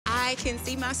I can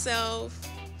see myself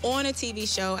on a TV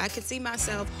show. I could see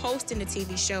myself hosting a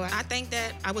TV show. I think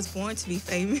that I was born to be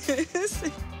famous.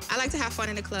 I like to have fun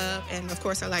in the club, and of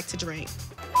course, I like to drink.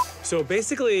 So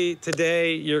basically,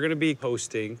 today, you're gonna be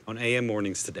hosting on AM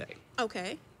Mornings today.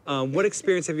 Okay. What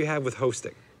experience have you had with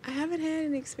hosting? I haven't had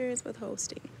an experience with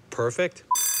hosting. Perfect.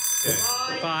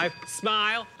 Okay. 5,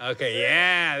 smile. Okay,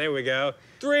 yeah, there we go.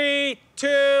 3,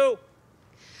 2.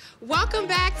 Welcome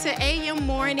back to AM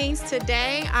Mornings.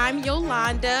 Today, I'm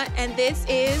Yolanda, and this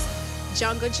is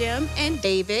Jungle Jim and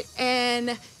David.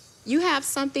 And you have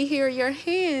something here in your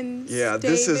hands, Yeah, David.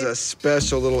 this is a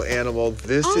special little animal.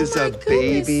 This Oh is my a goodness,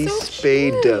 baby so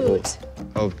spade cute. devil.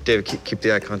 Oh, David, keep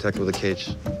the eye contact with the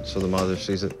cage so the mother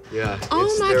sees it. Yeah.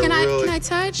 Oh my, they're can really, I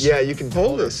touch? Yeah, you can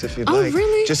hold this if you'd Oh, like.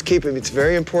 really? Just keep it. It's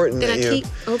very important Did that I you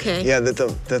keep? Okay. Yeah, that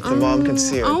the mom can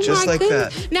see her. Oh just my like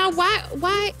goodness. that. Now,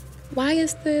 why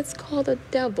is this called a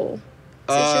devil?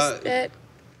 It's just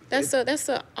that's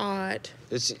a odd.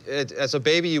 As a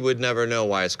baby, you would never know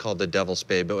why it's called the devil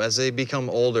spade, but as they become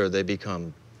older, they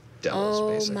become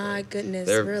devils, basically. Oh my goodness,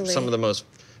 They're really? some of the most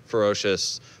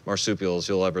ferocious marsupials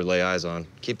you'll ever lay eyes on.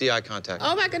 Keep the eye contact.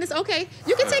 Oh my goodness, okay.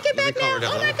 You can take it back now.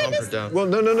 Oh my goodness. Well,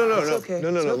 no. okay. No.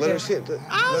 Let her see it. Oh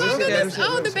my goodness. Let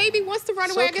her Oh, see the it. baby wants to run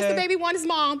away. I guess the baby wants his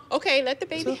mom. Okay, let the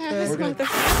baby have his mother.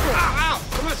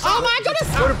 Oh my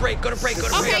goodness. Go to break, go to break.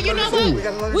 Okay, you know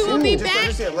what? We will be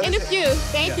back in a few.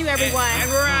 Thank you, everyone. And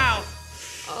we're out.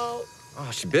 Oh.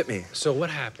 Oh, she bit me. So what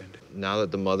happened? Now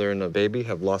that the mother and the baby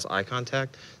have lost eye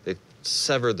contact, they've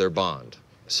severed their bond.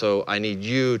 So I need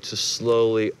you to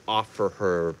slowly offer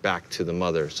her back to the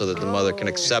mother so that the mother can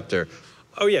accept her.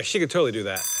 Oh, yeah, she could totally do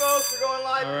that. Folks, we're going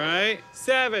live. All right.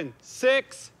 7,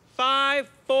 6, 5,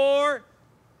 4.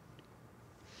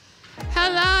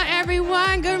 Hello,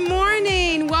 everyone. Good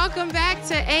morning. Welcome back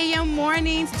to AM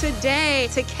Mornings. Today,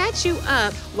 to catch you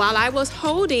up, while I was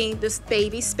holding this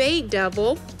baby spade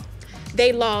devil,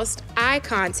 they lost eye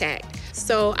contact.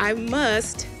 So I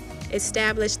must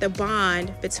establish the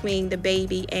bond between the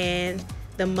baby and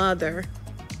the mother.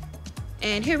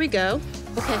 And here we go.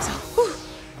 Okay, so, whew.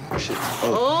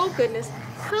 Oh, goodness.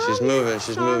 She's moving.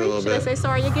 She's moving a little Should I bit. say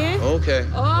sorry again? Okay.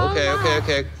 Oh,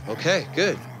 Okay, no. Okay,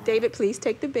 good. David, please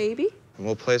take the baby. And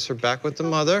we'll place her back with the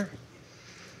mother.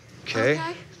 Okay.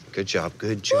 Good job.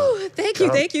 Ooh, thank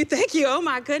you. Oh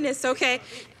my goodness. Okay.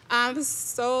 I'm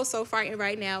so frightened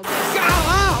right now. You're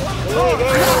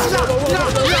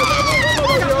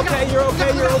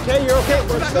okay.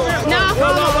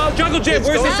 No. Jungle Jim,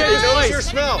 where's his It's place? your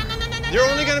smell. You're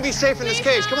only gonna be safe in this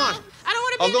cage. Come on. I don't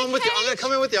want to be I'll go in in the with you. cage. I'm gonna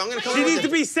come in with you. I'm gonna come She in with needs you.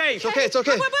 to be safe. It's okay. It's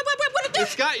okay. What did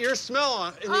It's got your smell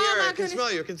on in the Oh, air. my It can goodness.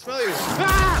 smell you. It can smell you.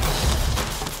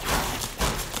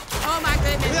 Oh my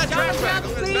goodness. Give me that trash bag. I'm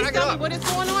gonna Please back it tell me up. what is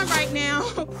going on right now.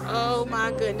 Oh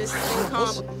my goodness.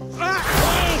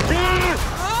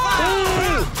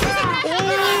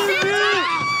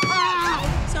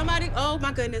 Somebody, oh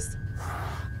my goodness.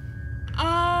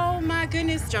 Oh my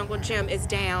goodness, Jungle Jim is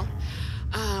down.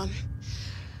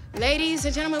 Ladies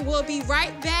and gentlemen, we'll be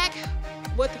right back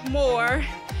with more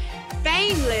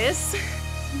Fameless.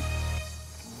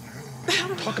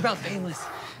 Talk about Fameless.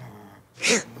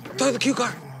 Here, throw the cue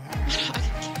card.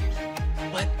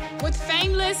 What? With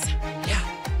Fameless? Yeah.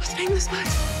 What's Fameless what?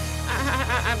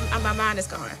 My mind is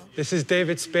gone. This is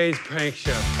David Spade's prank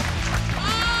show.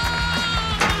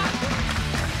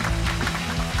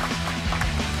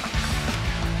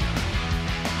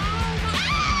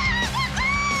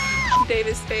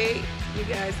 David Spade, you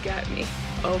guys got me.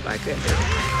 Oh my goodness.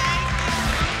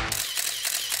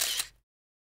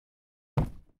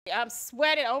 I'm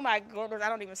sweating. Oh my goodness, I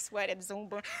don't even sweat at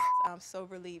Zumba. I'm so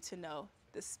relieved to know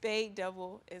the Spade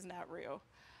devil is not real.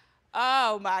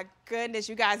 Oh my goodness,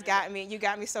 you guys got me. You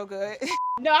got me so good.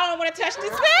 No, I don't want to touch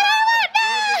this spade.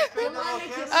 No.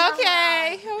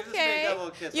 Okay.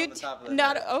 You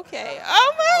not okay.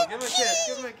 Oh my. Give him a kiss.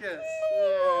 Give him a kiss.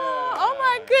 Oh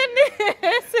my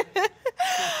goodness.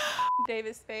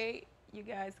 David Spade, you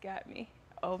guys got me.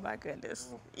 Oh my goodness.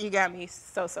 You got me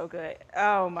so good.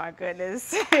 Oh my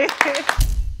goodness.